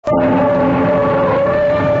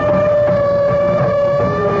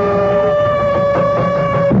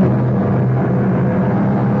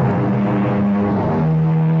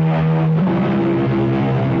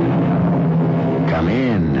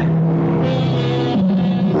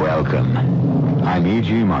Welcome. I'm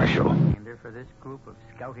E.G. Marshall. For this group of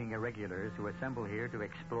scouting irregulars who assemble here to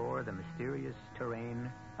explore the mysterious terrain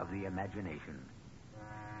of the imagination.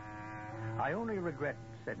 I only regret,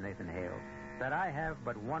 said Nathan Hale, that I have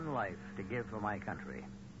but one life to give for my country.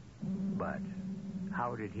 But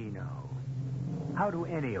how did he know? How do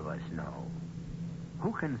any of us know?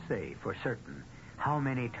 Who can say for certain how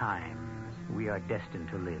many times we are destined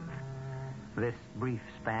to live? This brief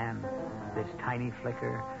span, this tiny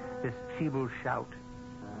flicker, this feeble shout,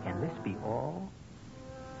 can this be all?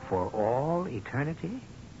 For all eternity?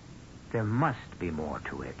 There must be more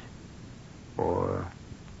to it. Or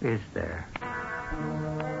is there?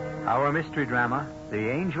 Our mystery drama,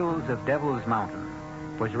 The Angels of Devil's Mountain,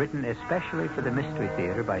 was written especially for the Mystery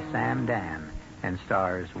Theater by Sam Dan and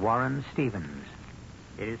stars Warren Stevens.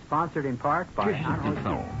 It is sponsored in part by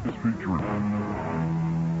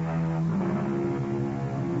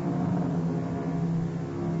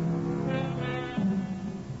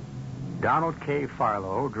Donald K.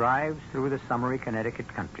 Farlow drives through the summery Connecticut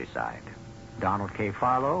countryside. Donald K.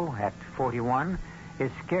 Farlow, at 41,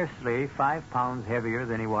 is scarcely 5 pounds heavier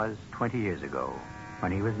than he was 20 years ago,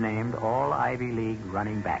 when he was named All-Ivy League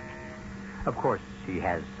running back. Of course, he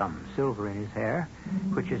has some silver in his hair,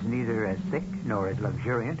 which is neither as thick nor as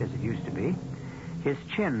luxuriant as it used to be. His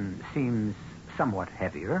chin seems somewhat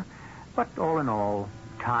heavier, but all in all,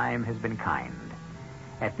 time has been kind.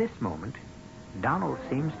 At this moment, Donald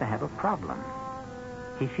seems to have a problem.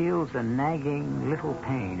 He feels a nagging little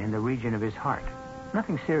pain in the region of his heart.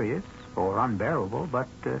 Nothing serious or unbearable, but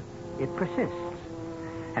it persists.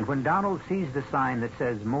 And when Donald sees the sign that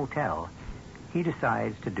says motel, he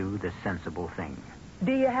decides to do the sensible thing.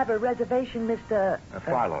 Do you have a reservation, Mr.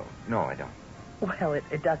 Farlow? No, I don't. Well,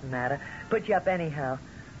 it doesn't matter. Put you up anyhow.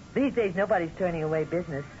 These days, nobody's turning away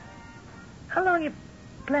business. How long you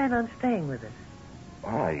plan on staying with us?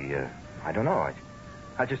 Oh, I don't know.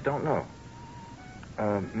 I just don't know.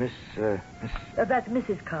 Miss... That's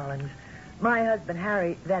Mrs. Collins. My husband,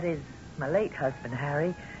 Harry, that is, my late husband,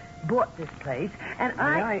 Harry, bought this place, and May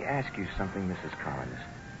I ask you something, Mrs. Collins?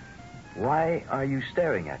 Why are you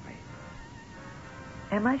staring at me?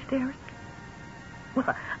 Am I staring?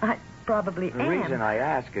 Well, I probably am. The reason I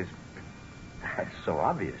ask is... It's so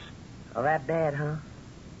obvious. Oh, that bad, huh?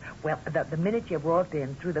 Well, the minute you walked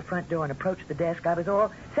in through the front door and approached the desk, I was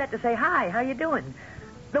all set to say, hi, how you doing?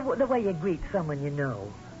 The way you greet someone you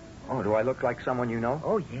know. Oh, do I look like someone you know?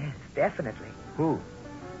 Oh, yes, definitely. Who?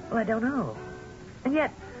 Well, I don't know. And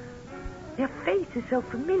yet, your face is so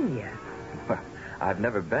familiar. Well, I've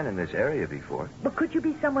never been in this area before. But could you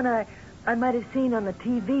be someone I might have seen on the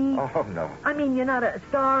TV? Oh, no. I mean, you're not a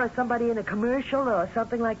star or somebody in a commercial or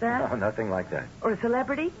something like that? No, nothing like that. Or a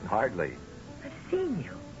celebrity? Hardly. I've seen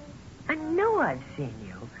you. I know I've seen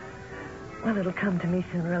you. Well, it'll come to me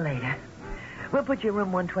sooner or later. We'll put you in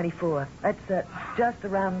room 124. That's just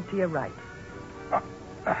around to your right.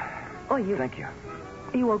 You... Thank you.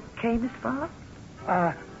 Are you okay, Miss Farlow?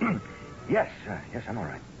 Yes, I'm all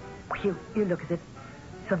right. You look as if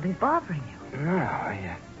something's bothering you. No,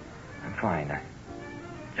 I'm fine.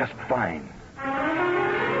 Just fine.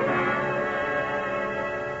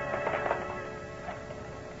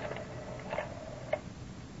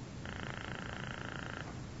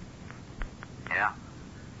 Yeah?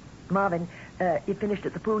 Marvin, you finished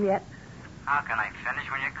at the pool yet? How can I finish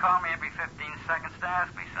when you call me every 15 seconds to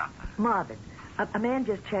ask me something? Marvin, a man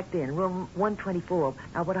just checked in, room 124.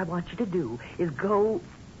 Now, what I want you to do is go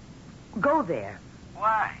there.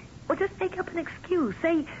 Why? Well, just make up an excuse.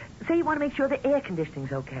 Say you want to make sure the air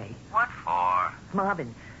conditioning's okay. What for?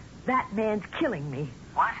 Marvin, that man's killing me.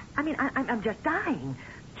 What? I mean, I'm just dying.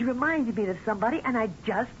 He reminded me of somebody, and I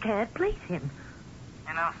just can't place him.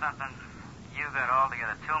 You know something? You got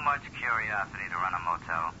altogether too much curiosity to run a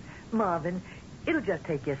motel. Marvin, it'll just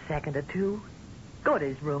take you a second or two. Go to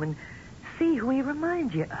his room and see who he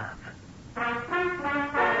reminds you of.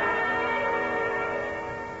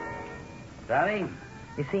 Dolly?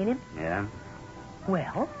 You seen him? Yeah.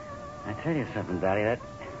 Well? I tell you something, Dolly, that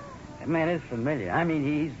man is familiar. I mean,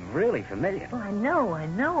 he's really familiar. Well, I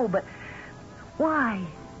know, but why?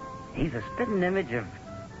 He's a spitting image of...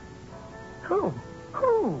 Who?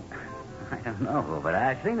 I don't know, but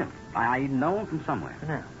I've seen him. I know him from somewhere.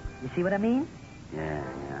 Now, you see what I mean? Yeah,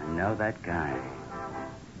 I know that guy.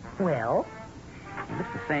 Well? He looks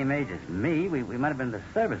the same age as me. We might have been in the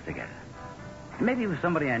service together. Maybe he was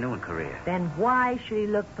somebody I knew in Korea. Then why should he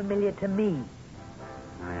look familiar to me?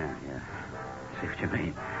 Oh, yeah. I see what you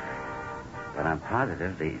mean. But I'm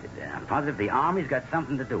positive the Army's got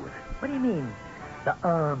something to do with it. What do you mean, the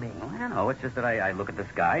Army? Well, I don't know. It's just that I look at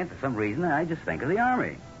this guy, and for some reason, I just think of the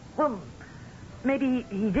Army. Well, Maybe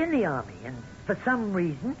he's in the Army, and for some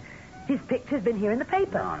reason, his picture's been here in the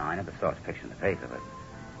paper. No, I never saw his picture in the paper, but...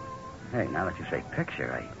 Hey, now that you say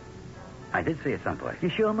picture, I did see it someplace. You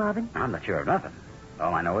sure, Marvin? I'm not sure of nothing.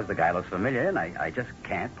 All I know is the guy looks familiar, and I just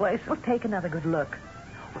can't place him. Well, take another good look.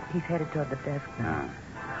 He's headed toward the desk now.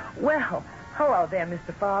 Oh. Well, hello there,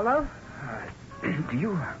 Mr. Farlow. Do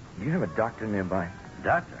you have a doctor nearby?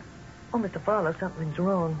 Doctor? Oh, Mr. Farlow, something's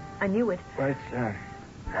wrong. I knew it. Well,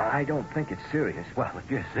 I don't think it's serious. Well, if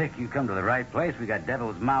you're sick, you come to the right place. We got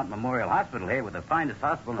Devil's Mount Memorial Hospital here with the finest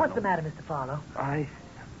hospital. What's the matter, Mr. Farlow? I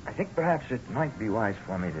think perhaps it might be wise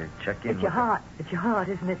for me to check in. It's your heart. It's your heart,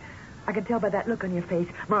 isn't it? I can tell by that look on your face.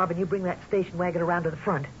 Marvin, you bring that station wagon around to the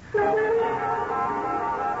front.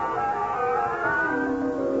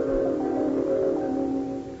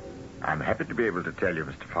 I'm happy to be able to tell you,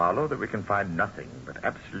 Mr. Farlow, that we can find nothing, but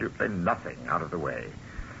absolutely nothing out of the way.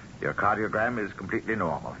 Your cardiogram is completely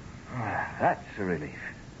normal. That's a relief.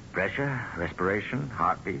 Pressure, respiration,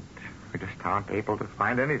 heartbeat. We just aren't able to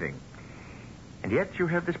find anything. And yet you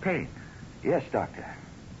have this pain. Yes, doctor.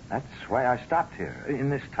 That's why I stopped here, in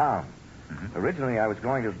this town. Mm-hmm. Originally, I was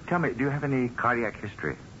going to... Tell me, do you have any cardiac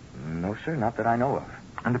history? No, sir, not that I know of.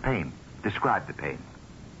 And the pain? Describe the pain.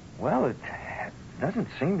 Well, it doesn't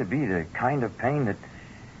seem to be the kind of pain that,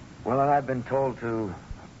 well, I've been told to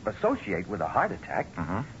associate with a heart attack.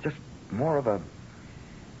 Mm-hmm. Just more of a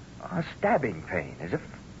stabbing pain, as if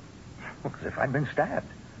I'd been stabbed.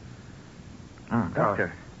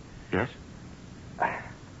 Doctor. Yes?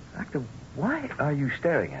 Doctor, why are you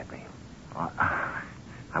staring at me?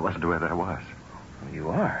 I wasn't aware that I was. Well, you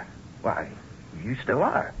are. Why, you still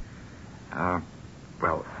are.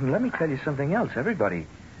 Well... Let me tell you something else. Everybody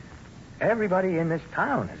in this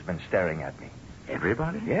town has been staring at me.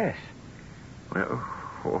 Everybody? Yes. Well,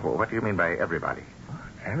 what do you mean by everybody?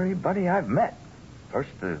 Everybody I've met. First,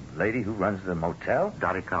 the lady who runs the motel.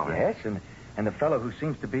 Dottie Collins. Yes, and the fellow who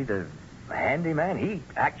seems to be the handyman. He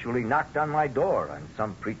actually knocked on my door on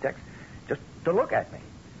some pretext just to look at me.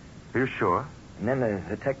 Are you sure? And then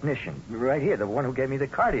the technician, right here, the one who gave me the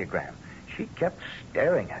cardiogram. She kept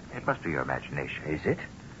staring at me. It must be your imagination. Is it?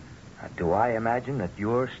 Do I imagine that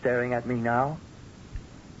you're staring at me now?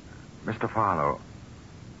 Mr. Farlow,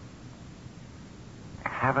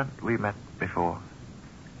 haven't we met before?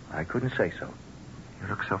 I couldn't say so. You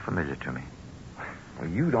look so familiar to me. Well,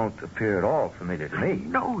 you don't appear at all familiar to I me.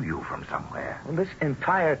 know you from somewhere. Well, this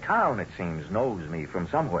entire town, it seems, knows me from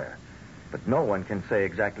somewhere. But no one can say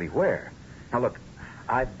exactly where. Now, look,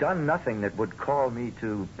 I've done nothing that would call me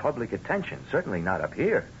to public attention. Certainly not up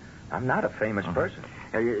here. I'm not a famous person.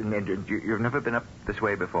 You've never been up this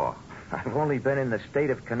way before? I've only been in the state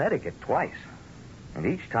of Connecticut twice. And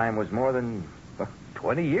each time was more than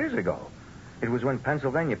 20 years ago. It was when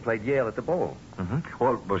Pennsylvania played Yale at the Bowl. Mm-hmm.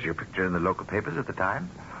 Well, was your picture in the local papers at the time?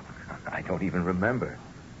 I don't even remember.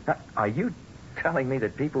 Now, are you telling me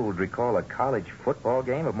that people would recall a college football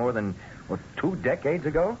game of more than 2 decades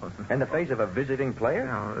ago in the face of a visiting player?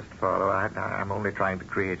 No, Mr. Farlow, I'm only trying to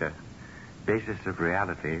create a basis of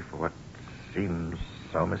reality for what seems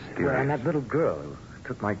so mysterious. Well, and that little girl who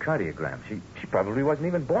took my cardiogram, she probably wasn't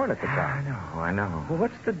even born at the time. I know. Well,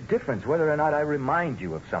 what's the difference whether or not I remind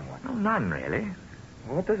you of someone? Well, none, really.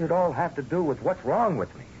 Well, what does it all have to do with what's wrong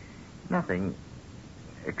with me? Nothing.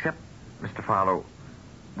 Except, Mr. Farlow,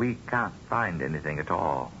 we can't find anything at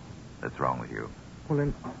all that's wrong with you. Well,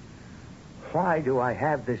 then, why do I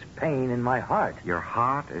have this pain in my heart? Your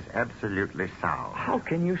heart is absolutely sound. How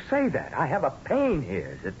can you say that? I have a pain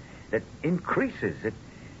here that increases. It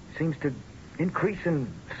seems to increase in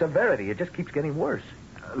severity. It just keeps getting worse.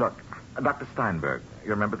 Look, Dr. Steinberg, you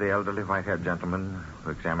remember the elderly white-haired gentleman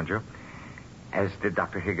who examined you? As did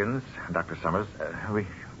Dr. Higgins and Dr. Summers.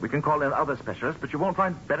 We can call in other specialists, but you won't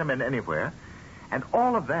find better men anywhere. And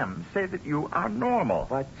all of them say that you are normal.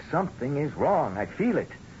 But something is wrong. I feel it.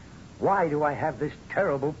 Why do I have this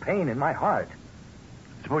terrible pain in my heart?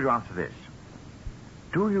 Suppose you answer this.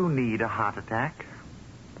 Do you need a heart attack?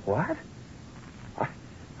 What? I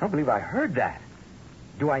don't believe I heard that.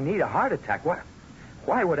 Do I need a heart attack?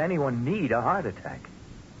 Why would anyone need a heart attack?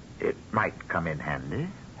 It might come in handy.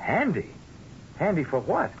 Handy? Handy for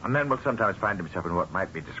what? A man will sometimes find himself in what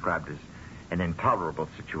might be described as an intolerable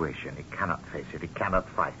situation. He cannot face it. He cannot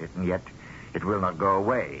fight it, and yet it will not go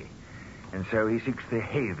away. And so he seeks the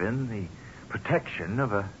haven, the protection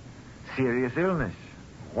of a serious illness.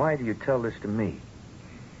 Why do you tell this to me?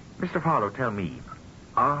 Mr. Farlow, tell me,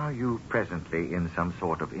 are you presently in some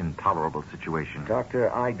sort of intolerable situation?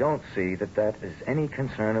 Doctor, I don't see that is any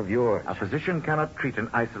concern of yours. A physician cannot treat an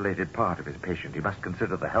isolated part of his patient. He must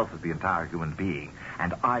consider the health of the entire human being.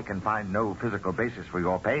 And I can find no physical basis for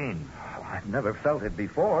your pain. I've never felt it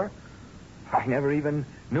before. I never even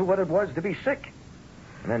knew what it was to be sick.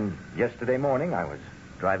 And then yesterday morning, I was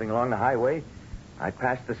driving along the highway. I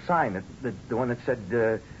passed the sign, the one that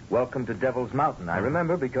said, Welcome to Devil's Mountain. I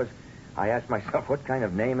remember because I asked myself, what kind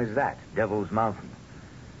of name is that, Devil's Mountain?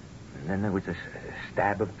 And then there was a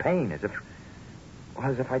stab of pain, as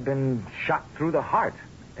if I'd been shot through the heart.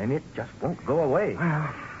 And it just won't go away.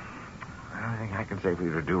 Well, the only thing I can say for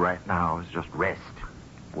you to do right now is just rest.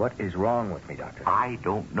 What is wrong with me, Doctor? I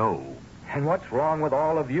don't know. And what's wrong with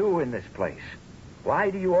all of you in this place? Why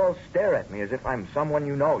do you all stare at me as if I'm someone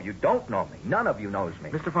you know? You don't know me. None of you knows me.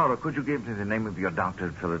 Mr. Fowler, could you give me the name of your doctor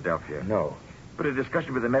in Philadelphia? No. But a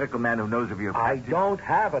discussion with a medical man who knows of your I practice. don't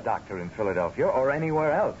have a doctor in Philadelphia or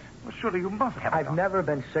anywhere else. Well, surely you must have a I've doctor. never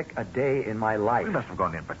been sick a day in my life. You must have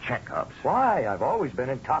gone in for checkups. Why? I've always been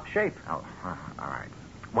in top shape. Oh, all right.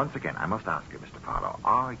 Once again, I must ask you, Mr. Fowler,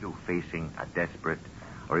 are you facing a desperate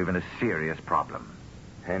or even a serious problem?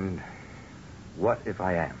 And what if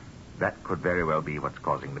I am? That could very well be what's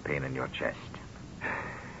causing the pain in your chest.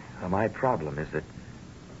 My problem is that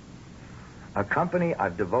a company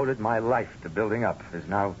I've devoted my life to building up is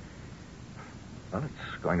now... Well,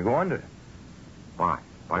 it's going to go under. Why?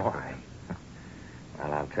 Why?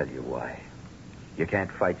 Well, I'll tell you why. You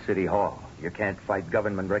can't fight City Hall. You can't fight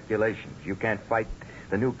government regulations. You can't fight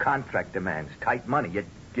the new contract demands, tight money.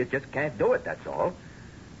 You just can't do it, that's all.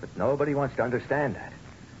 But nobody wants to understand that.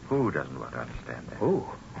 Who doesn't want to understand that? Who?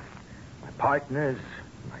 My partners,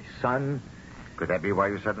 my son. Could that be why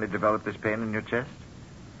you suddenly developed this pain in your chest?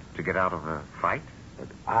 To get out of a fight? But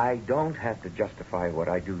I don't have to justify what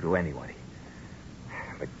I do to anybody.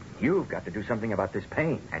 But you've got to do something about this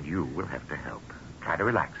pain. And you will have to help. Try to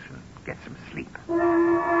relax and get some sleep.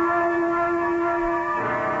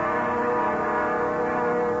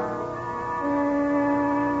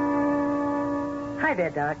 Hi there,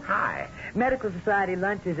 Doc. Hi. Medical Society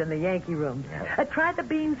lunch is in the Yankee room. Yeah. Try the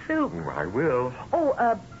bean soup. I will.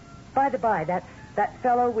 Oh, by the by, that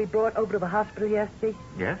fellow we brought over to the hospital yesterday,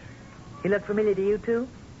 Yes? he looked familiar to you, too?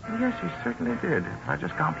 Yes, he certainly did. I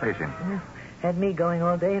just can't place him. Had me going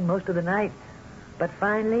all day and most of the night. But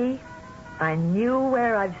finally, I knew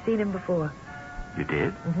where I've seen him before. You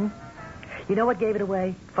did? Mm-hmm. You know what gave it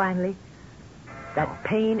away, finally? That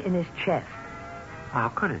pain in his chest. How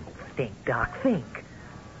could it? Think, Doc, think.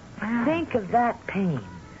 Think of that pain.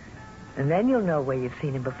 And then you'll know where you've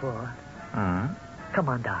seen him before. Mm-hmm. Come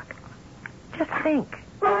on, Doc. Just think.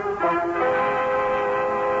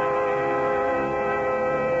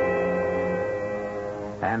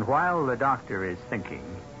 And while the doctor is thinking,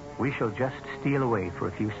 we shall just steal away for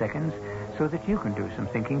a few seconds so that you can do some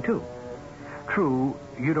thinking, too. True,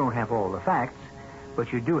 you don't have all the facts,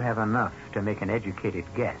 but you do have enough to make an educated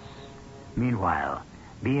guess. Meanwhile,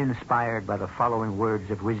 be inspired by the following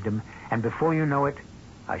words of wisdom, and before you know it,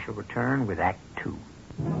 I shall return with Act 2.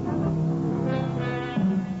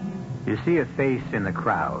 You see a face in the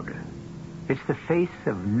crowd. It's the face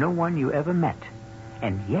of no one you ever met,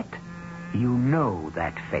 and yet you know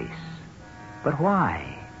that face. But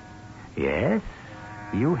why? Yes,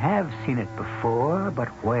 you have seen it before, but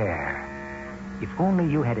where? If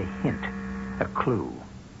only you had a hint, a clue.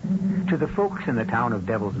 To the folks in the town of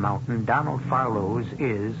Devil's Mountain, Donald Farlow's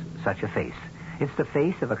is such a face. It's the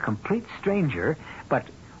face of a complete stranger, but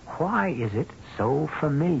why is it so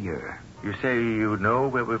familiar? You say you know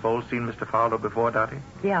where we've all seen Mr. Fowler before, Dottie?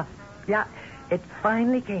 Yeah. It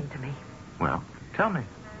finally came to me. Well, tell me.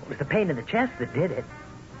 It was the pain in the chest that did it.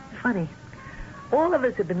 Funny. All of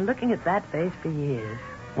us have been looking at that face for years.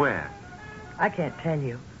 Where? I can't tell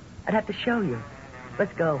you. I'd have to show you.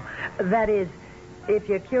 Let's go. That is, if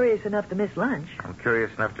you're curious enough to miss lunch. I'm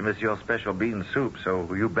curious enough to miss your special bean soup,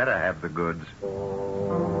 so you better have the goods.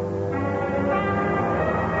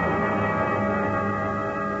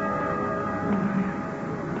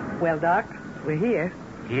 Well, Doc, we're here.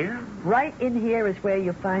 Here? Right in here is where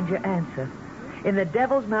you'll find your answer. In the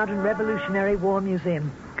Devil's Mountain Revolutionary War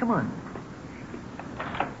Museum. Come on.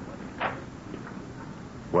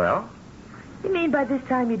 Well? You mean by this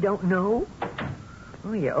time you don't know?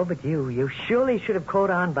 Oh, you're overdue. You surely should have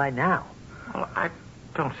caught on by now. Well, I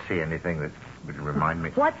don't see anything that would remind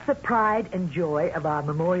me. What's the pride and joy of our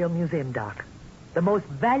Memorial Museum, Doc? The most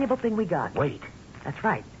valuable thing we got. Wait. That's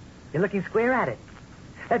right. You're looking square at it.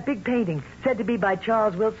 That big painting, said to be by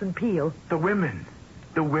Charles Wilson Peale. The women.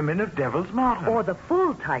 The women of Devil's Mountain. Or the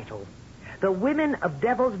full title. The Women of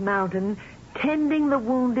Devil's Mountain Tending the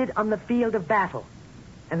Wounded on the Field of Battle.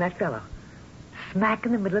 And that fellow, smack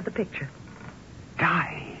in the middle of the picture.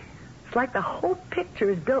 Dottie. It's like the whole picture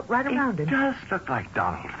is built right around him. It does look like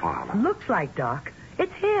Donald Fowler. Looks like, Doc.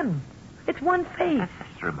 It's him. It's one face.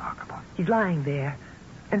 It's remarkable. He's lying there,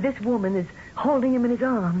 and this woman is holding him in his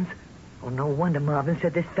arms. Oh, no wonder Marvin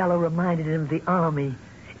said this fellow reminded him of the army.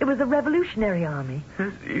 It was the Revolutionary Army.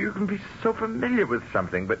 You can be so familiar with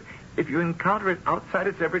something, but if you encounter it outside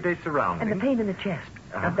its everyday surroundings... And the pain in the chest.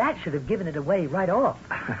 Now, that should have given it away right off.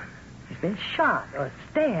 He's been shot or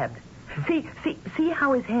stabbed. See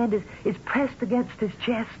how his hand is pressed against his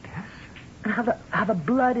chest? Yes. And how the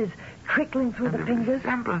blood is trickling through the fingers?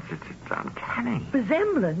 Resemblance, it's uncanny.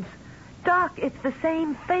 Resemblance? Doc, it's the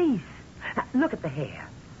same face. Now, look at the hair.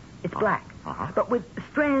 It's black, but with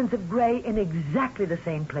strands of gray in exactly the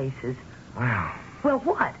same places. Well,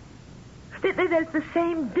 what? There's the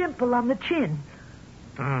same dimple on the chin.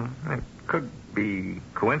 It could be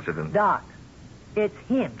coincidence. Doc, it's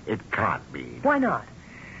him. It can't be. Why not?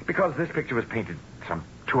 Because this picture was painted some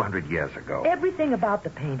 200 years ago. Everything about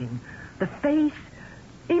the painting, the face,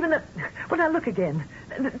 even the... Well, now look again.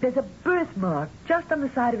 There's a birthmark just on the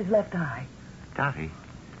side of his left eye. Dottie,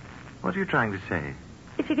 what are you trying to say?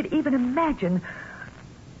 If you could even imagine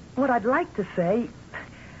what I'd like to say,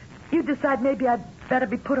 you'd decide maybe I'd better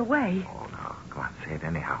be put away. Oh, no. Go on, say it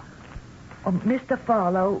anyhow. Oh, Mr.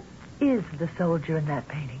 Farlow is the soldier in that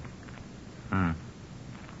painting.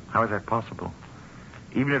 How is that possible?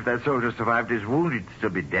 Even if that soldier survived his wound, he'd still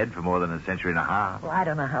be dead for more than a century and a half. Well, I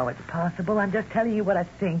don't know how it's possible. I'm just telling you what I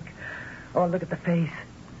think. Oh, look at the face.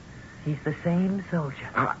 He's the same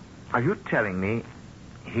soldier. Are you telling me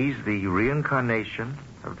he's the reincarnation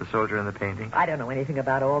of the soldier in the painting? I don't know anything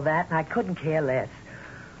about all that, and I couldn't care less.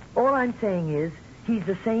 All I'm saying is he's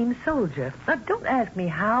the same soldier. Now, don't ask me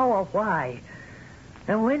how or why.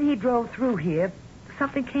 And when he drove through here,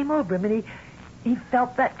 something came over him, and he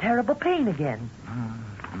felt that terrible pain again.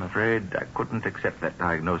 I'm afraid I couldn't accept that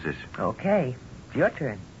diagnosis. Okay. It's your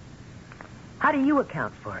turn. How do you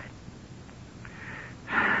account for it?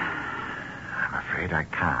 I'm afraid I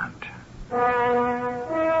can't.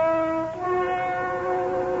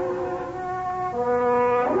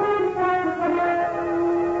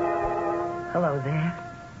 Hello there.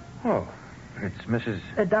 Oh, it's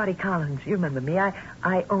Mrs... Dottie Collins. You remember me.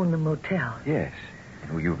 I own the motel. Yes.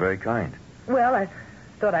 Well, you were very kind. Well, I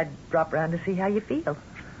thought I'd drop around to see how you feel.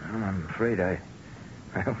 Well, I'm afraid I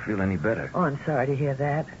don't feel any better. Oh, I'm sorry to hear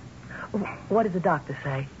that. What did the doctor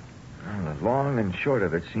say? Well, the long and short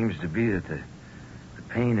of it seems to be that the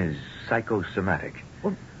pain is psychosomatic.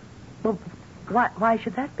 Well, why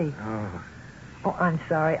should that be? Oh, I'm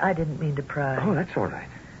sorry. I didn't mean to pry. Oh, that's all right.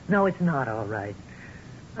 No, it's not all right.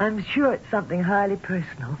 I'm sure it's something highly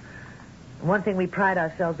personal. One thing we pride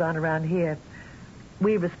ourselves on around here,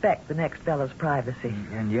 we respect the next fellow's privacy.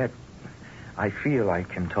 And yet, I feel I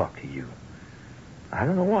can talk to you. I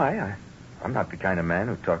don't know why. I'm not the kind of man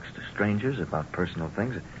who talks to strangers about personal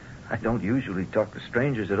things. I don't usually talk to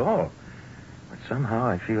strangers at all. But somehow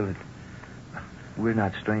I feel that we're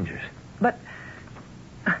not strangers. But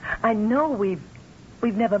I know we've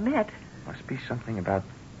never met. Must be something about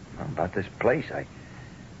this place.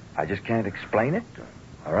 I just can't explain it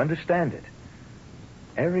or understand it.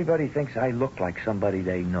 Everybody thinks I look like somebody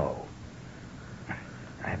they know.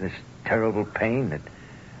 I have this terrible pain that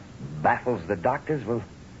baffles the doctors. Well,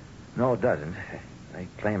 no, it doesn't. They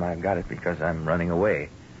claim I've got it because I'm running away.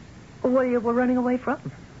 What are you running away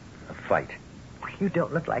from? A fight. You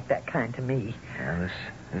don't look like that kind to me. Well,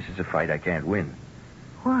 this is a fight I can't win.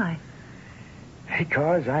 Why?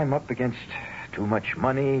 Because I'm up against too much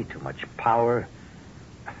money, too much power.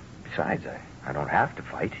 Besides, I don't have to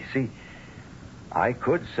fight. You see, I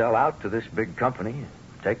could sell out to this big company and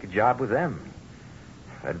take a job with them.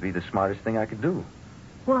 That'd be the smartest thing I could do.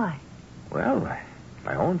 Why? Well,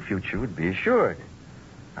 my own future would be assured.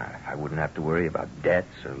 I wouldn't have to worry about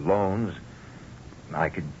debts or loans. I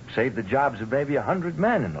could save the jobs of maybe 100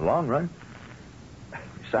 men in the long run.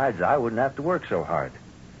 Besides, I wouldn't have to work so hard.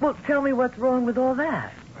 Well, tell me what's wrong with all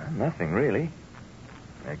that. Well, nothing, really.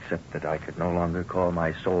 Except that I could no longer call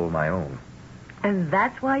my soul my own. And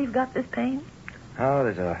that's why you've got this pain? Oh,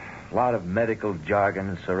 there's a lot of medical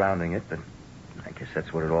jargon surrounding it, but I guess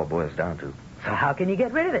that's what it all boils down to. So how can you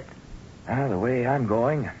get rid of it? The way I'm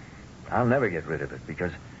going, I'll never get rid of it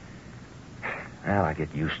because, well, I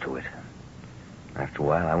get used to it. After a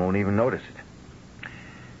while, I won't even notice it.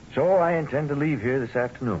 So I intend to leave here this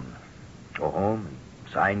afternoon. Go home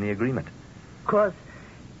and sign the agreement. Of course,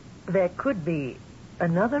 there could be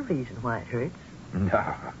another reason why it hurts.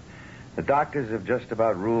 No. The doctors have just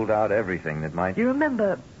about ruled out everything that might... You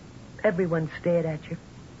remember everyone stared at you?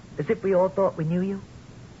 As if we all thought we knew you?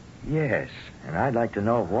 Yes, and I'd like to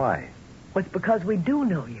know why. Well, it's because we do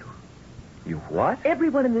know you. You what?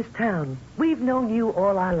 Everyone in this town. We've known you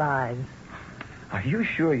all our lives. Are you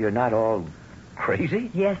sure you're not all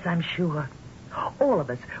crazy? Yes, I'm sure. All of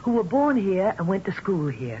us who were born here and went to school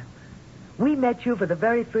here. We met you for the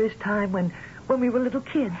very first time when we were little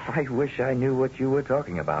kids. I wish I knew what you were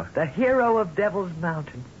talking about. The hero of Devil's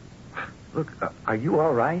Mountain. Look, are you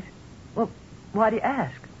all right? Well, why do you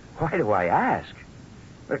ask? Why do I ask?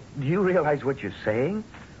 Do you realize what you're saying?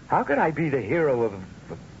 How could I be the hero of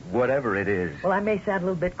whatever it is? Well, I may sound a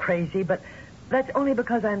little bit crazy, but that's only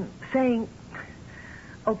because I'm saying...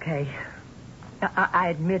 Okay, I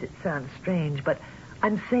admit it sounds strange, but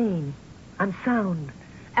I'm sane. I'm sound.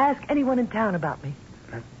 Ask anyone in town about me.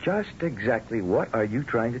 Now, just exactly what are you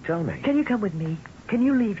trying to tell me? Can you come with me? Can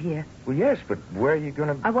you leave here? Well, yes, but where are you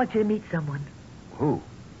going to... I want you to meet someone. Who?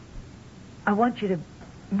 I want you to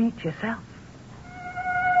meet yourself.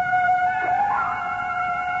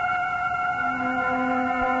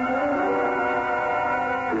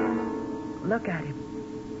 Look at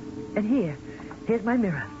him. And here's my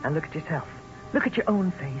mirror. Now look at yourself. Look at your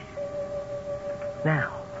own face. Now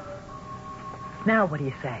what do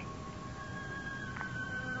you say?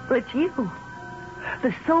 Well, it's you.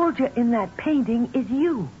 The soldier in that painting is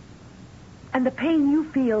you. And the pain you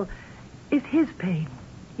feel is his pain.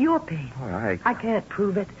 Your pain. All right. I can't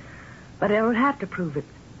prove it, but I don't have to prove it.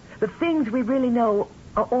 The things we really know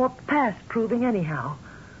are all past proving anyhow.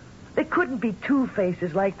 There couldn't be two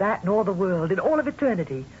faces like that in all the world, in all of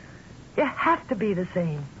eternity. You have to be the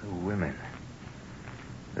same. The women.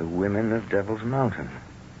 The women of Devil's Mountain.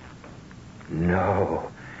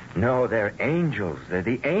 No, they're angels. They're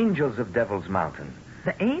the angels of Devil's Mountain.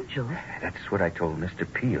 The angels? That's what I told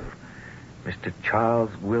Mr. Peel. Mr.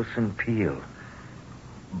 Charles Wilson Peel.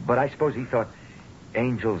 But I suppose he thought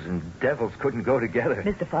angels and devils couldn't go together.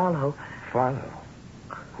 Mr. Farlow. Farlow?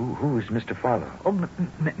 Who is Mr. Farlow? Oh,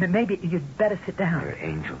 maybe you'd better sit down. They're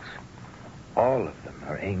angels. All of them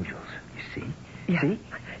are angels. You see? Yeah. See?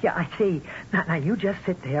 Yeah, I see. Now, you just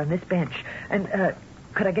sit there on this bench. And,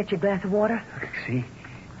 could I get you a glass of water? Look, see?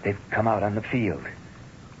 They've come out on the field.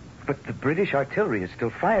 But the British artillery is still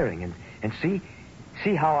firing. And see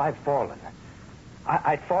how I've fallen.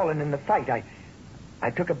 I'd fallen in the fight. I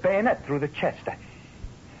took a bayonet through the chest.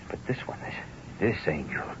 But this one, this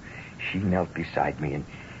angel, she knelt beside me and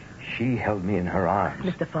she held me in her arms.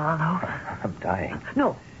 Mr. Farlow. I'm dying.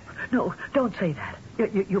 No, don't say that.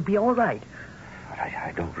 You'll be all right. But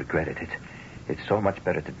I don't regret it. It's so much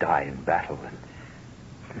better to die in battle than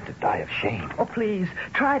to die of shame. Oh, please,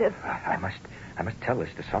 try to... I must tell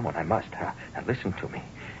this to someone. I must. Now, listen to me.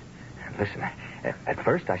 Listen, at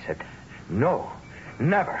first I said, no,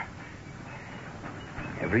 never.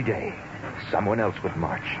 Every day, someone else would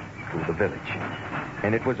march through the village.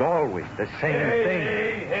 And it was always the same thing.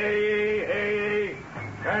 Hey.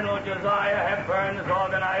 Colonel Josiah Hepburn is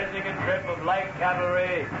organizing a trip of light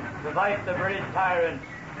cavalry to fight the British tyrants.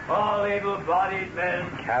 All able-bodied men.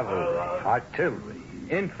 Cavalry, artillery,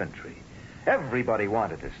 infantry. Everybody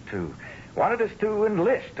wanted us to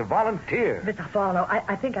enlist, to volunteer. Mr. Farlow,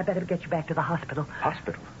 I think I better get you back to the hospital.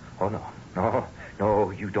 Hospital? Oh,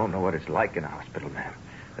 no, you don't know what it's like in a hospital, ma'am.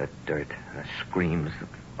 The dirt, the screams, the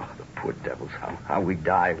poor devils, how we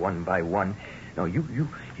die one by one. No, you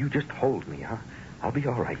just hold me, huh? I'll be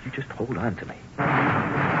all right. You just hold on to me.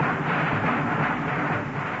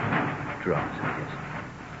 Drums, yes.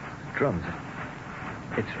 Drums.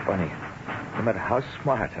 It's funny. No matter how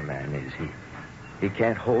smart a man is, he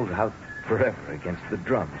can't hold out forever against the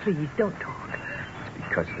drums. Please, don't talk. It's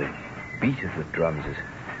because the beat of the drums is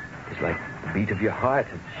like the beat of your heart,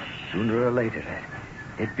 and sooner or later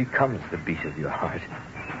it becomes the beat of your heart.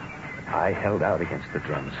 I held out against the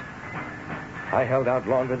drums. I held out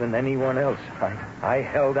longer than anyone else. I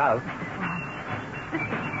held out.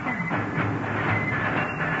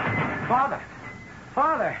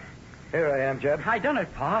 Father. Here I am, Jeb. I done it,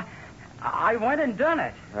 Pa. I went and done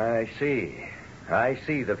it. I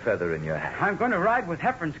see the feather in your hat. I'm going to ride with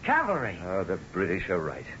Hepburn's cavalry. Oh, the British are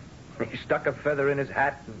right. He stuck a feather in his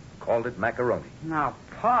hat and called it macaroni. Now,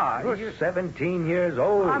 Pa, You're 17 years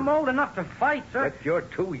old. I'm old enough to fight, sir. But you're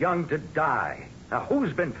too young to die. Now,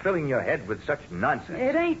 who's been filling your head with such nonsense?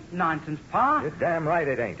 It ain't nonsense, Pa. You're damn right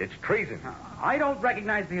it ain't. It's treason. I don't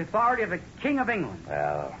recognize the authority of the King of England.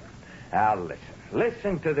 Well, now listen.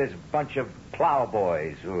 Listen to this bunch of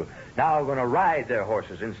plowboys who are now going to ride their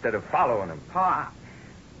horses instead of following them. Pa,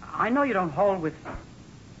 I know you don't hold with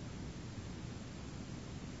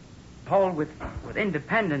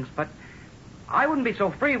independence, but I wouldn't be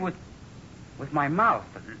so free with my mouth.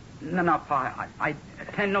 No, Pa, I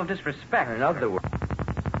intend no disrespect. In other words,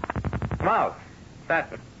 mouth.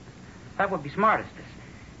 That would be smartest.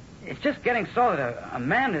 It's just getting so that a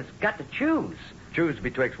man has got to choose. Choose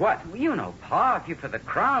betwixt what? Well, you know, Pa, if you're for the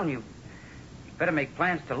crown, you better make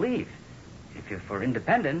plans to leave. If you're for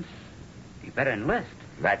independence, you better enlist.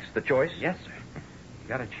 That's the choice? Yes, sir. You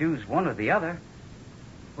got to choose one or the other.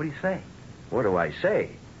 What do you say? What do I say?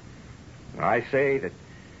 I say that...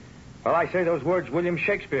 Well, I say those words William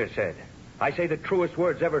Shakespeare said. I say the truest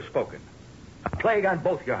words ever spoken. A plague on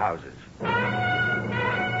both your houses.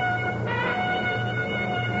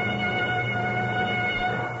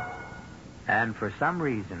 And for some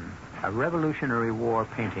reason, a Revolutionary War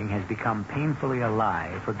painting has become painfully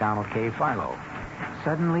alive for Donald K. Philo.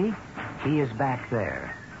 Suddenly, he is back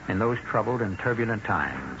there in those troubled and turbulent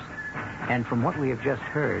times. And from what we have just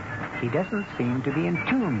heard, he doesn't seem to be in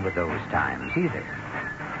tune with those times either.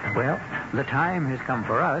 Well, the time has come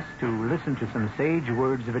for us to listen to some sage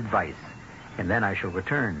words of advice. And then I shall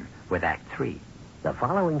return with Act 3. The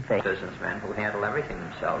following thing... Businessmen who handle everything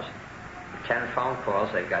themselves. 10 phone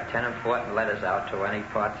calls, they've got 10 important letters out to any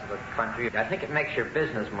parts of the country. I think it makes your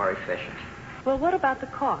business more efficient. Well, what about the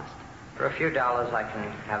cost? For a few dollars, I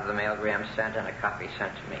can have the mailgram sent and a copy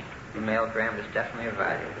sent to me. The mailgram is definitely a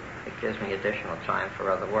value. It gives me additional time for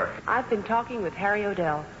other work. I've been talking with Harry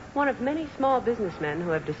Odell, one of many small businessmen who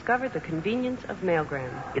have discovered the convenience of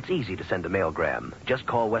mailgram. It's easy to send a mailgram. Just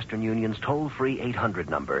call Western Union's toll-free 800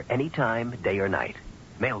 number anytime, day or night.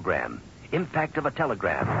 Mailgram. Impact of a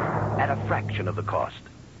telegram at a fraction of the cost.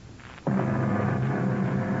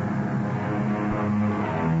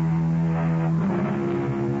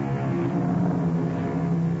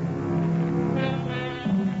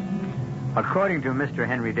 According to Mr.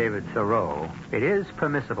 Henry David Thoreau, it is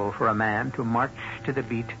permissible for a man to march to the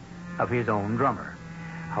beat of his own drummer.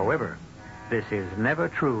 However, this is never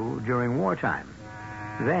true during wartime.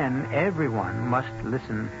 Then everyone must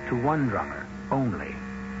listen to one drummer only,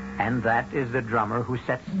 and that is the drummer who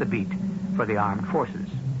sets the beat for the armed forces.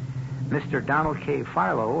 Mr. Donald K.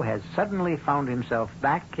 Philo has suddenly found himself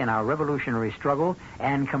back in our revolutionary struggle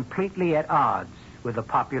and completely at odds with the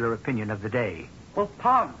popular opinion of the day. Well,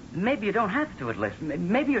 Pa, maybe you don't have to enlist.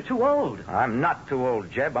 Maybe you're too old. I'm not too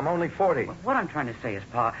old, Jeb. I'm only 40. What I'm trying to say is,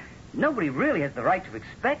 Pa, nobody really has the right to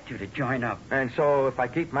expect you to join up. And so if I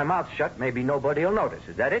keep my mouth shut, maybe nobody will notice.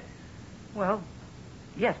 Is that it? Well,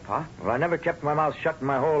 yes, Pa. Well, I never kept my mouth shut in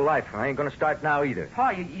my whole life. I ain't going to start now either. Pa,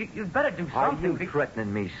 you'd better do Are something. you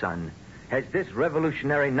threatening me, son? Has this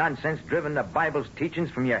revolutionary nonsense driven the Bible's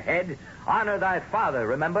teachings from your head? Honor thy father,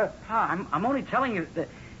 remember? Pa, I'm only telling you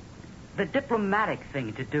the diplomatic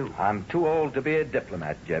thing to do. I'm too old to be a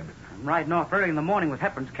diplomat, Jeb. I'm riding off early in the morning with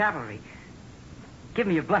Hepburn's cavalry. Give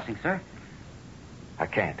me your blessing, sir. I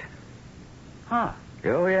can't. Huh.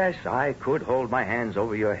 Oh, yes, I could hold my hands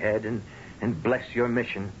over your head and bless your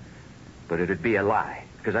mission. But it'd be a lie,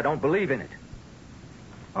 because I don't believe in it.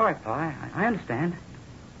 All right, Pa, I understand.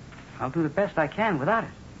 I'll do the best I can without it.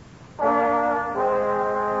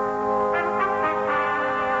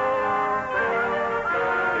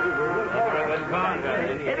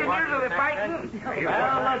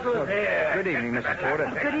 Good evening, Mrs.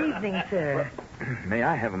 Porter. Good evening, sir. May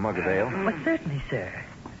I have a mug of ale? Well, certainly, sir.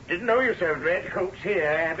 Didn't know you served red coats here,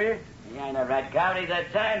 Abby. He ain't a red coat, he's a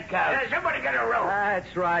tan coat. Somebody get a rope.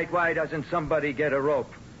 That's right. Why doesn't somebody get a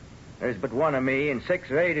rope? There's but one of me and 6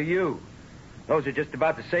 or 8 of you. Those are just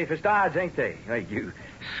about the safest odds, ain't they? Hey, you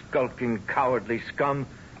skulking, cowardly scum.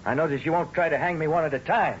 I notice you won't try to hang me one at a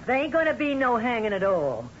time. There ain't going to be no hanging at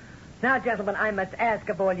all. Now, gentlemen, I must ask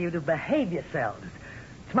of all you to behave yourselves.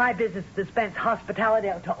 It's my business to dispense hospitality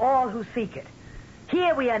to all who seek it.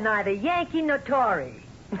 Here we are neither Yankee nor Tory.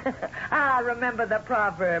 Remember the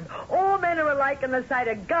proverb. All men are alike in the sight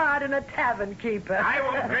of God and a tavern keeper. I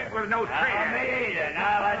won't drink with no traitor. Me either. No,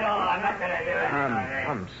 I don't. I'm not going to do it.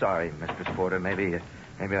 I'm sorry, Mr. Porter. Maybe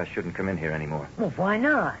I shouldn't come in here anymore. Well, why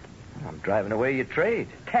not? I'm driving away your trade.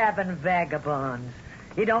 Tavern vagabonds.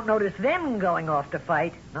 You don't notice them going off to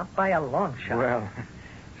fight. Not by a long shot. Well,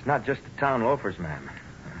 it's not just the town loafers, ma'am.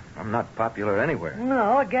 I'm not popular anywhere.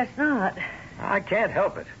 No, I guess not. I can't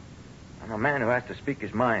help it. I'm a man who has to speak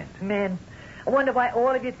his mind. Men, I wonder why all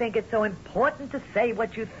of you think it's so important to say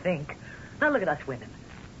what you think. Now look at us women.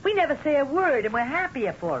 We never say a word, and we're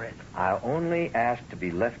happier for it. I only ask to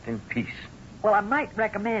be left in peace. Well, I might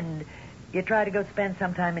recommend you try to go spend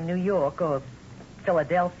some time in New York or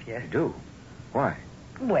Philadelphia. You do? Why?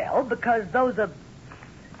 Well, because those are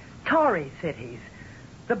Tory cities.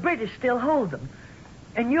 The British still hold them.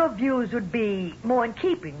 And your views would be more in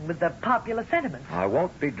keeping with the popular sentiments. I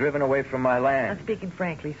won't be driven away from my land. I'm speaking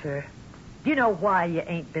frankly, sir. Do you know why you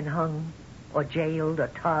ain't been hung or jailed or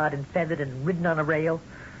tarred and feathered and ridden on a rail?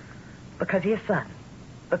 Because of your son.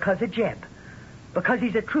 Because of Jeb. Because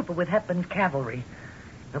he's a trooper with Hepburn's cavalry.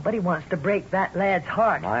 Nobody wants to break that lad's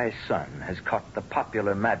heart. My son has caught the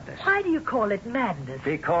popular madness. Why do you call it madness?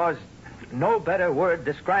 Because no better word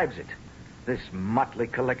describes it. This motley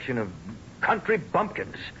collection of country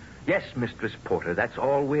bumpkins. Yes, Mistress Porter, that's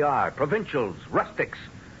all we are. Provincials, rustics.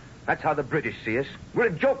 That's how the British see us. We're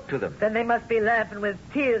a joke to them. Then they must be laughing with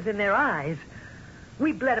tears in their eyes.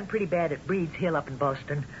 We bled them pretty bad at Breed's Hill up in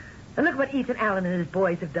Boston. And look what Ethan Allen and his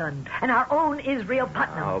boys have done. And our own Israel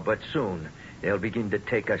Putnam. Oh, but soon they'll begin to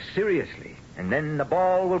take us seriously. And then the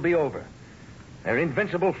ball will be over. Their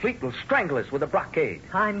invincible fleet will strangle us with a blockade.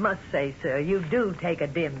 I must say, sir, you do take a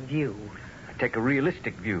dim view. I take a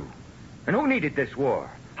realistic view. And who needed this war?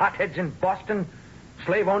 Hotheads in Boston?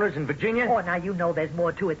 Slave owners in Virginia? Oh, now you know there's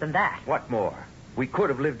more to it than that. What more? We could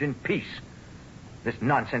have lived in peace. This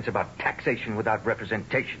nonsense about taxation without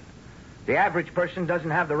representation. The average person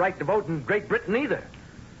doesn't have the right to vote in Great Britain either.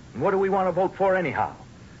 And what do we want to vote for anyhow?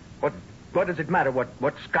 What does it matter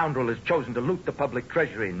what scoundrel has chosen to loot the public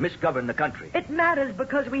treasury and misgovern the country? It matters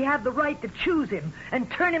because we have the right to choose him and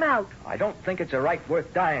turn him out. I don't think it's a right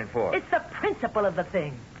worth dying for. It's the principle of the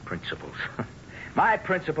thing. Principles. My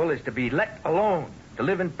principle is to be let alone, to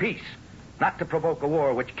live in peace, not to provoke a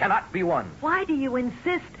war which cannot be won. Why do you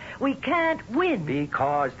insist we can't win?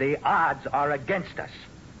 Because the odds are against us.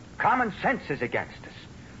 Common sense is against us.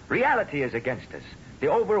 Reality is against us. The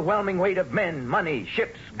overwhelming weight of men, money,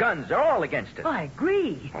 ships, guns are all against us. I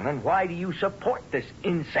agree. Well, then why do you support this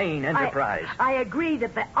insane enterprise? I agree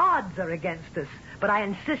that the odds are against us, but I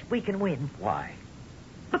insist we can win. Why?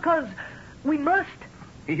 Because we must.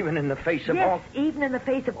 Even in the face of all... Yes, even in the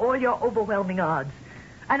face of all your overwhelming odds.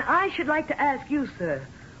 And I should like to ask you, sir,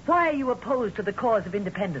 why are you opposed to the cause of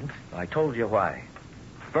independence? I told you why.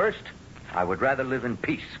 First, I would rather live in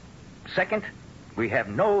peace. Second, we have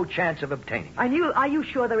no chance of obtaining. Are you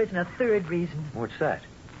sure there isn't a third reason? What's that?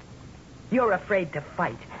 You're afraid to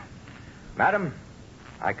fight. Madam,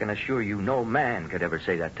 I can assure you no man could ever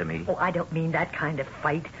say that to me. Oh, I don't mean that kind of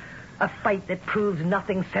fight. A fight that proves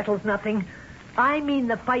nothing, settles nothing. I mean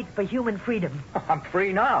the fight for human freedom. I'm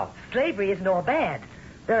free now. Slavery isn't all bad.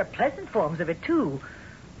 There are pleasant forms of it, too.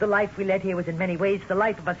 The life we led here was in many ways the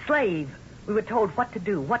life of a slave. We were told what to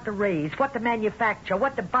do, what to raise, what to manufacture,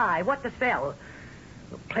 what to buy, what to sell.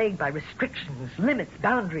 We were plagued by restrictions, limits,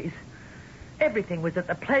 boundaries. Everything was at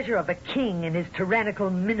the pleasure of a king and his tyrannical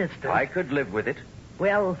ministers. I could live with it.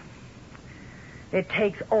 Well, it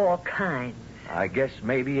takes all kinds. I guess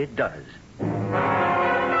maybe it does.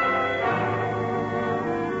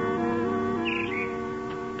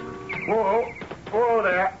 Whoa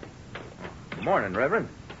there. Good morning, Reverend.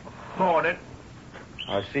 Morning.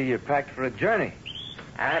 I see you're packed for a journey.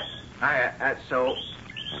 That's so.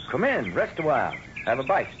 Well, come in, rest a while. Have a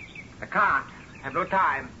bite. I can't. Have no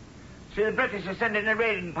time. See, the British are sending a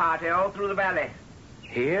raiding party all through the valley.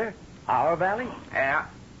 Here? Our valley? Yeah.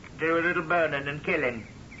 Do a little burning and killing.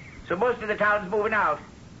 So most of the town's moving out,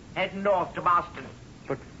 heading north to Boston.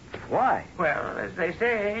 But why? Well, as they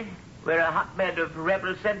say, we're a hotbed of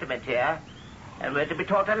rebel sentiment here, and we're to be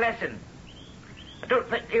taught a lesson. I don't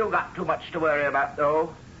think you got too much to worry about,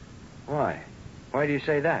 though. Why? Why do you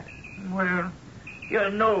say that? Well, you're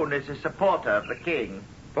known as a supporter of the king.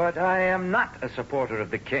 But I am not a supporter of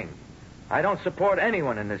the king. I don't support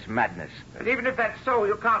anyone in this madness. But even if that's so,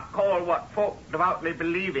 you can't call what folk devoutly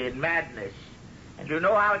believe in madness. And you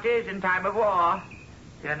know how it is in time of war.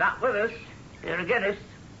 You're not with us. You're against us.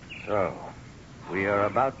 So, we are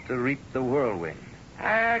about to reap the whirlwind.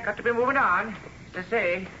 Got to be moving on. As I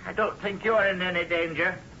say, I don't think you're in any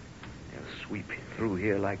danger. They'll sweep through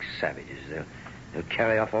here like savages. They'll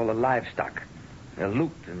carry off all the livestock. They'll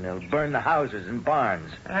loot and they'll burn the houses and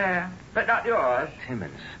barns. But not yours.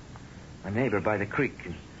 Timmons, my neighbor by the creek,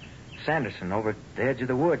 and Sanderson over at the edge of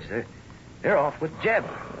the woods. They're off with Jeb,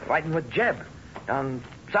 fighting with Jeb, down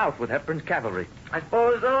south with Hepburn's cavalry. I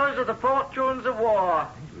suppose those are the fortunes of war.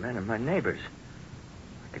 These men are my neighbors.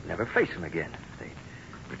 I could never face them again. If they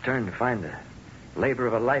return to find the labor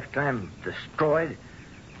of a lifetime destroyed,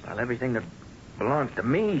 while everything that belongs to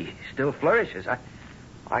me still flourishes,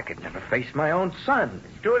 I could never face my own son.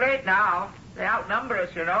 It's too late now. They outnumber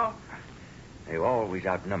us, you know. They've always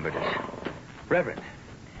outnumbered us. Reverend,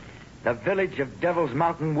 the village of Devil's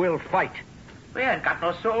Mountain will fight. We ain't got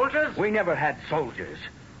no soldiers. We never had soldiers.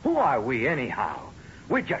 Who are we, anyhow?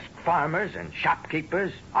 We're just farmers and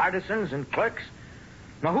shopkeepers, artisans and clerks.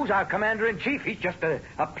 Now, who's our commander-in-chief? He's just a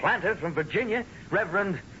planter from Virginia.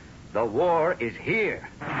 Reverend, the war is here.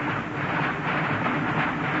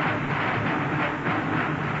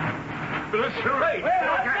 That's right.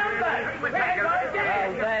 Well,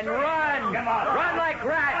 then run. Run like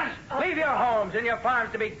rats. Leave your homes and your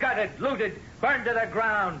farms to be gutted, looted, burned to the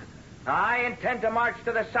ground. I intend to march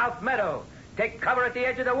to the South Meadow, take cover at the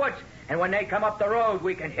edge of the woods, and when they come up the road,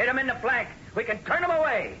 we can hit them in the flank. We can turn them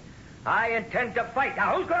away. I intend to fight.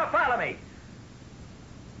 Now, who's going to follow me?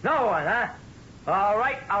 No one, huh? All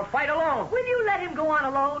right, I'll fight alone. Will you let him go on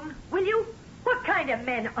alone? Will you? What kind of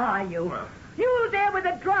men are you? Well, you there with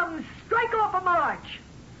the drums. Strike off a march.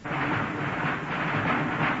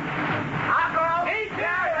 I'll go. He's here.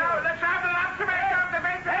 No, let's have the lots of it. Come to me.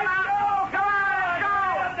 Come on. Go on.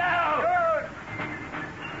 Go. Now. Good.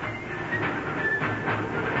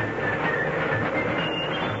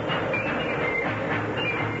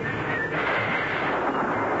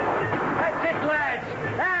 That's it, lads.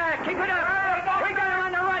 Keep it up. We got him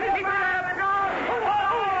on the run. Keep it up.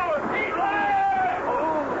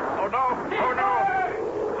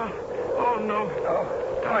 Oh,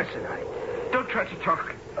 Parson, don't try to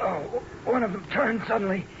talk. Oh, one of them turned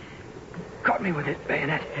suddenly. Caught me with his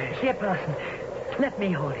bayonet. Here, Parson. Let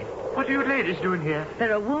me hold him. What are you ladies doing here?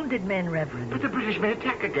 There are wounded men, Reverend. But the British may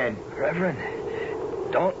attack again. Reverend,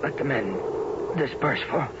 don't let the men disperse.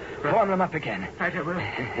 Form them up again. I will.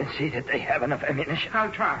 And see that they have enough ammunition.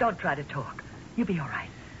 I'll try. Don't try to talk. You'll be all right.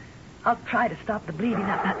 I'll try to stop the bleeding.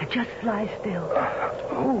 Now, just lie still.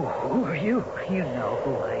 Who are you? You know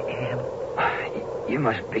who I am. You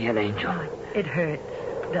must be an angel. Oh, it hurts,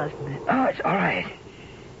 doesn't it? Oh, it's all right.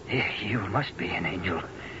 You must be an angel.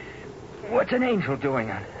 What's an angel doing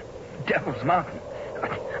on Devil's Mountain?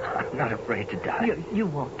 I'm not afraid to die. You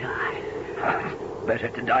won't die. It's better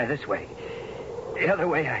to die this way. The other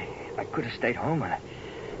way, I could have stayed home and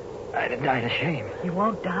I'd have died of shame. You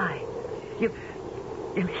won't die. You'll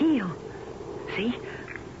heal. See?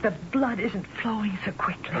 The blood isn't flowing so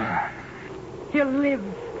quickly. You'll live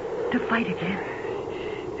to fight again.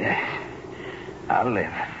 Yes. I'll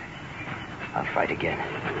live. I'll fight again.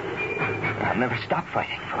 I'll never stop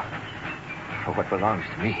fighting for what belongs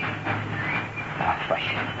to me. I'll fight.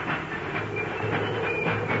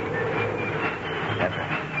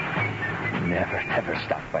 Never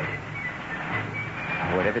stop fighting.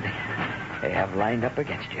 Whatever they have lined up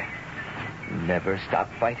against you, never stop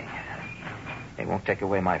fighting. They won't take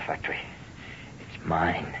away my factory. It's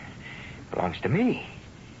mine. It belongs to me.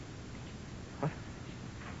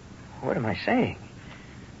 What am I saying?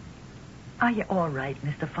 Are you all right,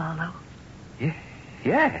 Mr. Farlow?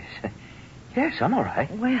 Yes. Yes, I'm all right.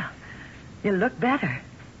 Well, you look better.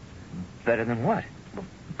 Better than what?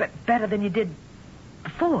 Better than you did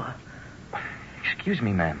before. Excuse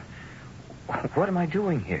me, ma'am. What am I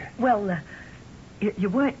doing here? Well, you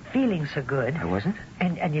weren't feeling so good. I wasn't?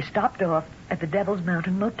 And you stopped off at the Devil's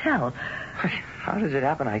Mountain Motel. How does it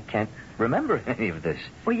happen? I can't remember any of this.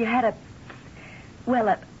 Well, you had a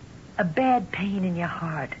bad pain in your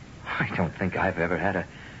heart. I don't think I've ever had a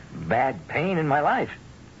bad pain in my life.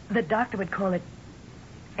 The doctor would call it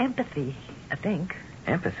empathy, I think.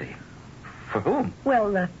 Empathy? For whom?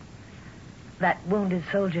 Well, that wounded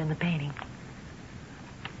soldier in the painting.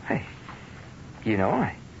 Hey, you know,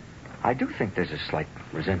 I do think there's a slight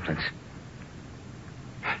resemblance.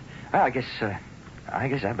 Well, I guess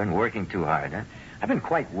I've been working too hard. I've been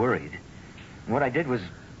quite worried. What I did was,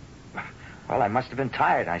 well, I must have been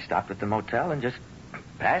tired. I stopped at the motel and just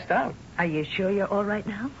passed out. Are you sure you're all right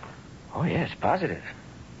now? Oh, yes, positive.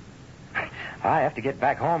 I have to get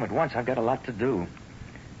back home at once. I've got a lot to do.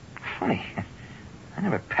 Funny. I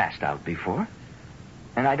never passed out before.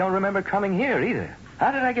 And I don't remember coming here either.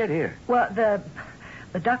 How did I get here? Well,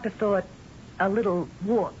 the doctor thought a little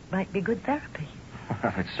walk might be good therapy.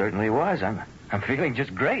 Well, it certainly was. I'm feeling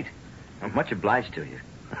just great. I'm much obliged to you.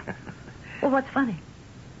 Well, what's funny?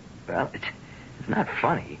 Well, it's not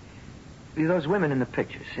funny. Those women in the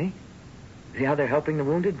picture, see? See how they're helping the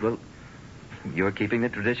wounded? Well, you're keeping the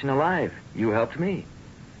tradition alive. You helped me.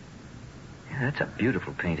 Yeah, that's a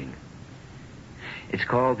beautiful painting. It's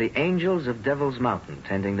called The Angels of Devil's Mountain,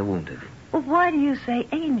 Tending the Wounded. Well, why do you say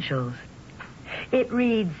angels? It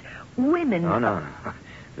reads women... Oh, no.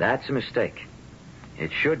 That's a mistake.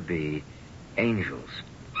 It should be angels.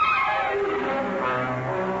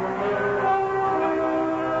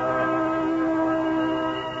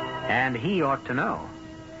 And he ought to know.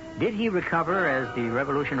 Did he recover as the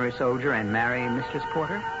Revolutionary soldier and marry Mistress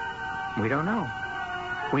Porter? We don't know.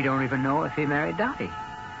 We don't even know if he married Dottie.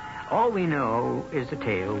 All we know is the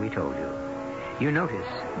tale we told you. You notice,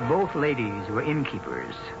 both ladies were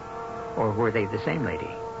innkeepers. Or were they the same lady?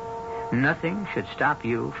 Nothing should stop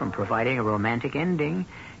you from providing a romantic ending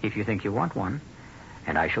if you think you want one.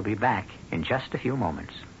 And I shall be back in just a few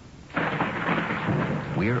moments.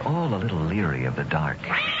 We're all a little leery of the dark.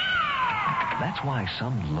 That's why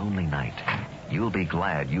some lonely night you'll be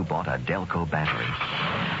glad you bought a Delco battery.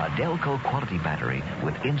 A Delco quality battery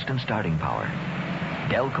with instant starting power.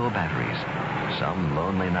 Delco batteries. Some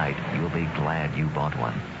lonely night, you'll be glad you bought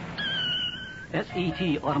one.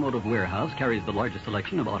 SET Automotive Warehouse carries the largest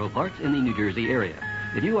selection of auto parts in the New Jersey area.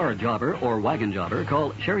 If you are a jobber or wagon jobber,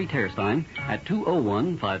 call Sherry Terstein at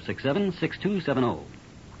 201-567-6270.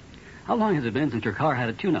 How long has it been since your car had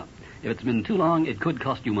a tune-up? If it's been too long, it could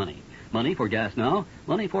cost you money. Money for gas now,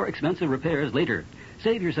 money for expensive repairs later.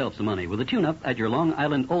 Save yourself some money with a tune-up at your Long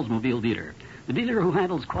Island Oldsmobile dealer. The dealer who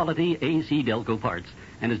handles quality AC Delco parts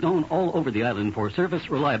and is known all over the island for service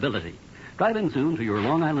reliability. Drive in soon to your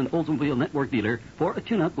Long Island Oldsmobile Network dealer for a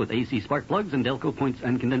tune-up with AC spark plugs and Delco points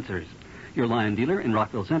and condensers. Your Lion dealer in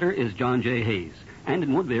Rockville Center is John J. Hayes. And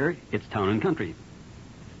in Woodbury, it's Town and Country.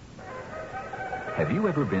 Have you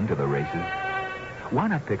ever been to the races? Why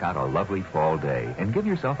not pick out a lovely fall day and give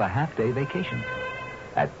yourself a half-day vacation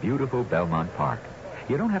at beautiful Belmont Park?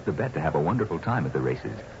 You don't have to bet to have a wonderful time at the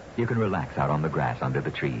races. You can relax out on the grass under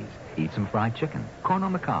the trees, eat some fried chicken, corn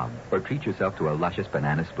on the cob, or treat yourself to a luscious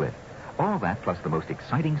banana split. All that plus the most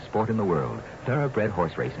exciting sport in the world, thoroughbred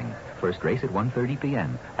horse racing. First race at 1:30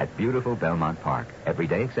 p.m. at beautiful Belmont Park, every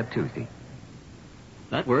day except Tuesday.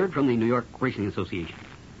 That word from the New York Racing Association.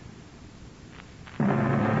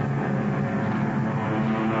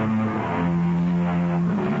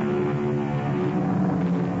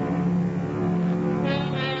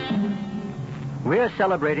 We're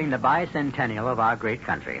celebrating the bicentennial of our great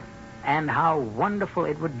country. And how wonderful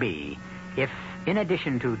it would be if, in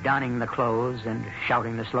addition to donning the clothes and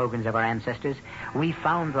shouting the slogans of our ancestors, we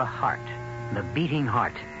found the heart, the beating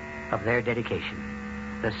heart of their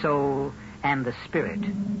dedication, the soul and the spirit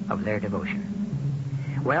of their devotion.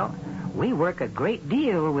 Well, we work a great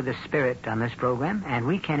deal with the spirit on this program, and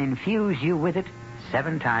we can infuse you with it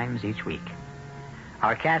 7 times each week.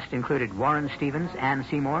 Our cast included Warren Stevens, Ann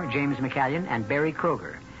Seymour, James McCallion, and Barry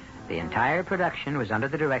Kroger. The entire production was under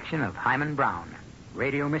the direction of Hyman Brown.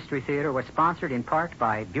 Radio Mystery Theater was sponsored in part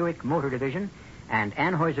by Buick Motor Division and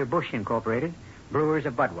Anheuser-Busch Incorporated, brewers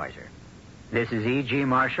of Budweiser. This is E.G.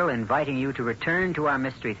 Marshall inviting you to return to our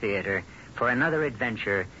Mystery Theater for another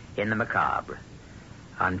adventure in the macabre.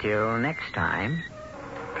 Until next time,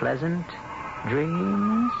 pleasant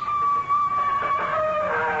dreams.